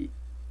see.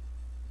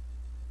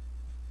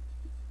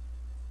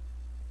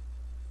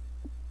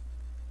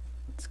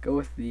 Let's go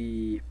with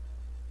the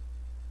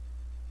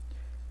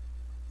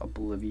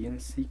Oblivion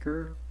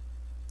Seeker.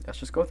 Let's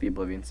just go with the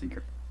Oblivion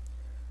Seeker.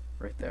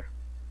 Right there.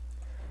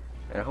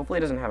 And hopefully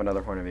he doesn't have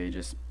another Horn of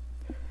Ages.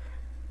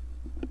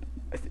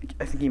 I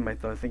think he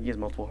might though. I think he has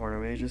multiple Horn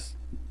of Ages.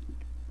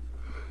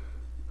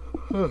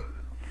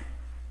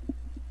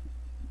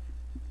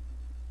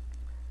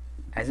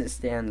 As it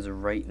stands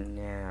right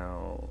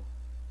now.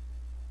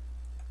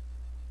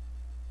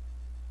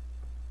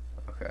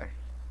 Okay.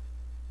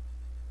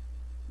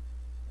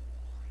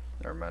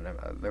 Never mind.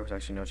 There was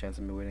actually no chance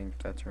of me winning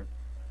that turn.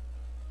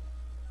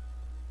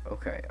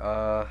 Okay.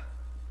 Oh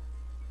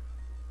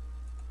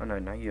no,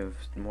 now you have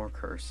more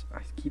curse. I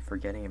keep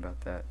forgetting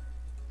about that.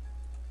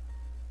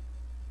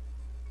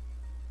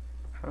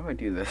 How do I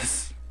do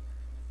this?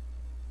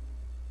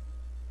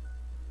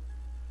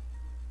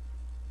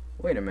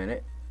 Wait a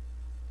minute.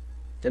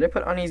 Did I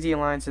put Uneasy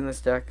Alliance in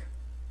this deck?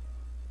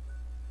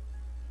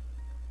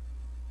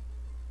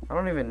 I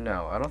don't even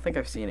know. I don't think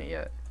I've seen it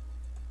yet.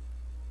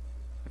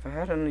 If I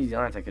had Uneasy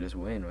Alliance, I could just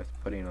win with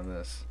putting it on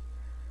this.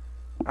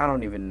 I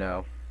don't even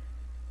know.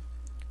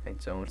 I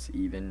don't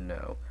even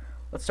know.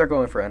 Let's start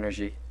going for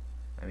energy.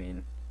 I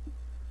mean,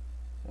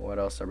 what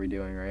else are we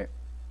doing, right?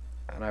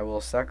 And I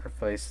will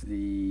sacrifice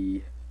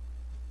the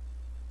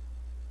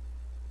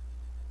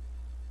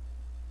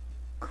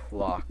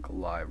Clock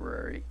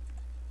Library.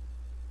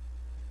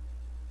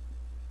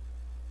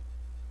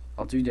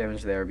 I'll do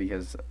damage there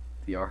because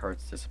the Our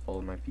Heart's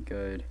Disciple might be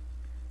good.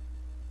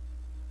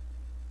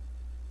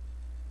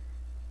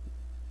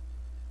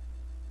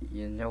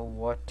 You know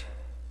what?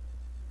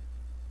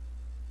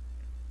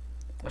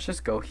 Let's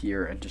just go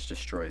here and just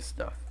destroy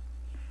stuff.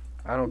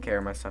 I don't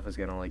care, my stuff is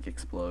gonna like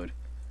explode.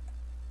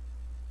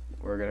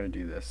 We're gonna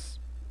do this.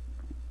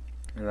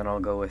 And then I'll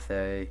go with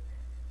a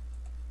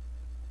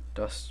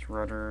Dust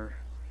Runner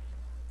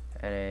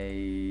and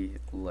a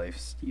Life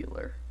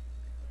Stealer.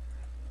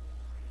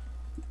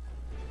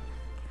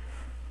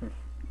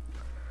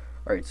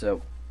 Alright,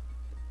 so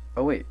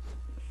oh wait.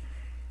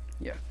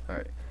 Yeah,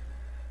 alright.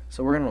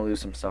 So we're gonna lose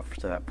some stuff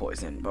to that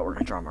poison, but we're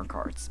gonna draw more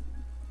cards.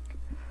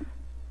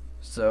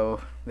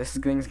 So this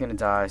thing's gonna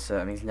die, so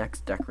that means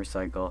next deck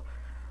recycle.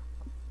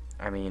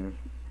 I mean,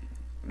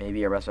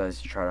 maybe our best bet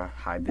is to try to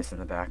hide this in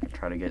the back and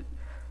try to get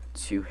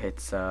 2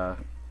 hits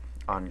on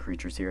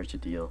creatures here to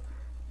deal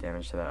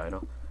damage to that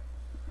idol.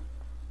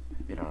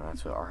 You know,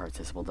 that's what Our Heart's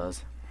Disciple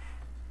does.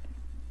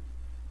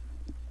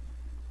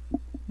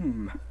 I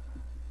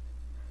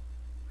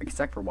can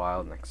sack for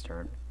wild next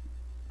turn.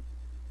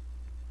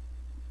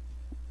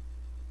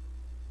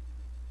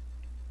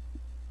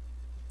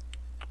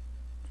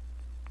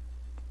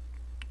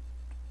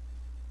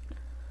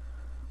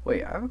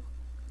 Wait, I have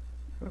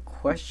a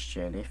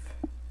question.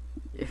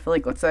 If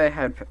like, let's say I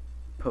had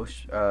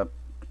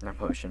not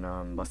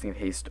potion, Blessing of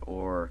Haste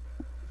or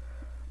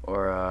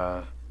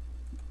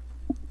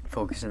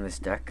Focus in this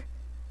deck,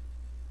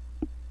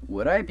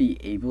 would I be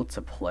able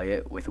to play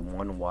it with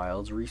 1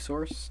 Wild's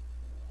resource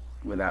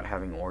without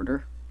having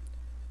order?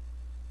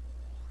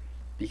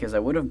 Because I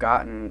would have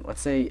gotten,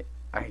 let's say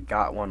I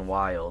got 1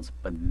 Wild,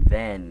 but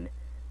then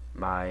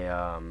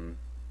my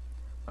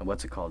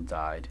what's it called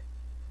died.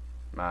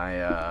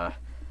 My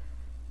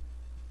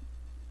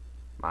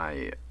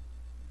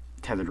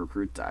Tethered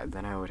Recruit died,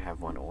 then I would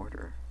have 1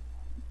 order.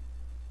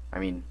 I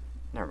mean,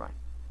 never mind.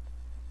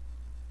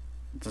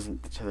 The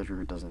Tethered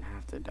Recruit doesn't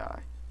have to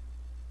die.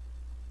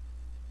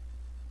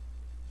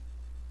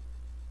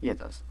 Yeah, it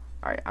does.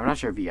 Alright, I'm not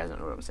sure if you guys know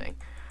what I'm saying.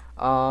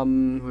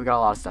 We've got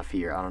a lot of stuff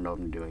here. I don't know what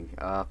I'm doing.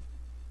 I'll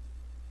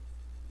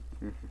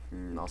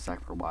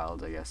sack for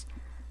wild, I guess.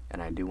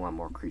 and I do want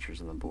more creatures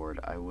on the board.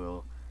 I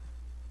will.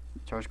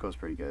 Charge coil is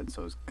pretty good.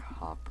 So is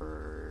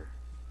copper.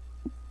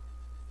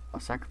 I'll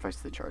sacrifice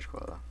the charge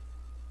coil though,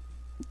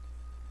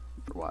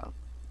 for a while,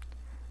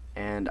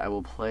 and I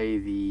will play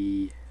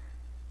the.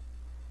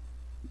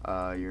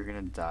 You're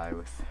gonna die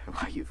with.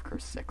 Wow, you've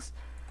cursed 6.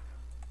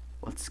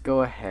 Let's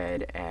go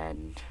ahead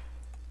and.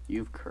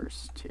 You've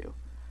cursed 2.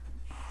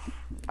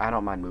 I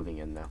don't mind moving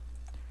in though,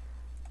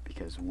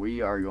 because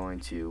we are going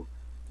to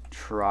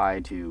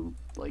try to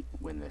like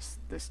win this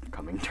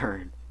coming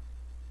turn.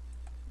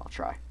 I'll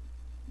try.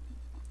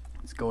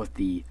 Let's go with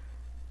the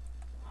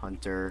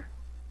Hunter,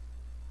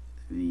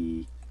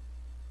 the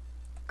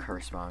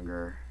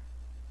Cursemonger,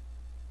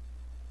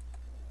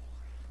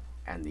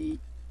 and the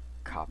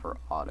Copper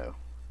Auto.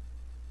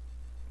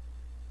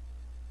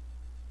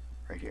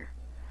 Right here.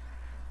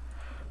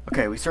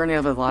 Okay, we certainly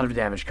have a lot of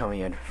damage coming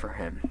in for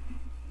him.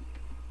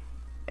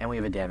 And we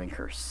have a Damning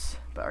Curse.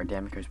 But our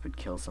Damning Curse would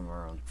kill some of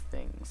our own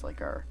things. Like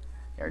the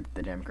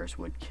Damning Curse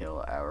would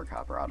kill our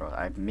Copper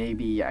Auto.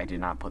 Maybe I did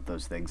not put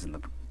those things in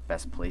the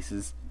best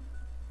places.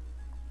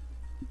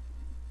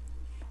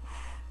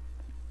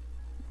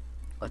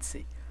 Let's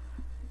see.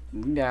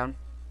 Moving down.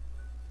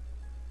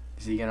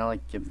 Is he gonna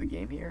like give the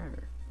game here?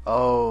 Or?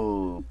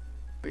 Oh,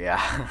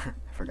 yeah.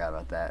 I forgot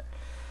about that.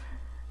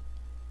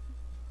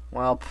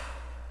 Well,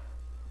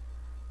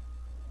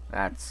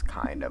 that's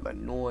kind of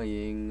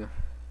annoying.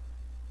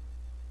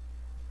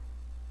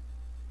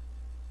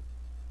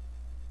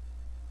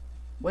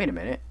 Wait a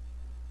minute.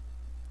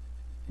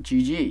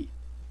 GG,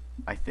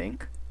 I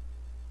think.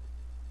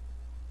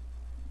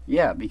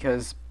 Yeah,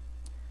 because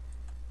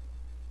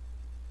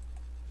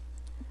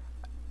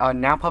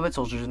now Puppet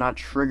Soldier does not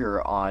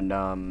trigger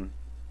on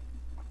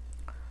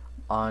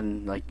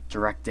like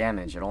direct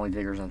damage. It only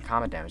triggers on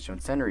combat damage. So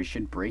Incendiary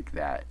should break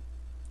that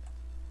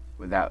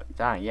without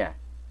dying. Yeah.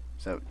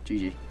 So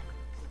GG.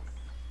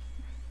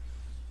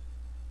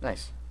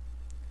 Nice.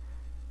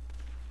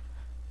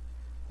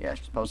 Yeah,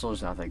 Puppet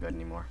Soldier's not that good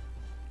anymore.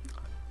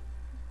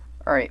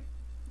 Alright,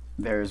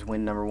 there's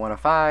win number 1 of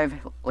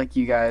 5. Like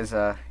you guys,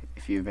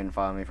 if you've been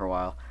following me for a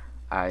while,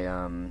 I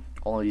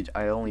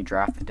only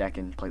draft the deck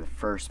and play the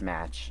first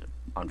match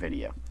on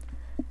video.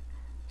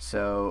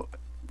 So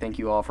thank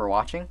you all for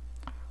watching.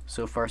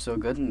 So far so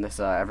good in this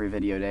every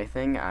video day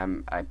thing.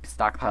 I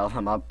stockpile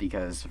them up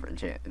because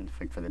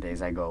for the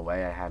days I go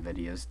away, I have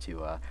videos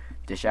to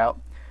dish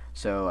out.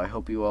 So I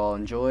hope you all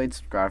enjoyed.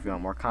 Subscribe if you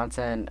want more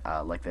content.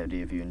 Like the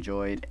video if you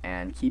enjoyed,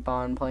 and keep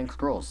on playing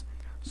Scrolls.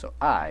 So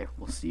I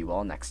will see you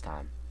all next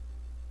time.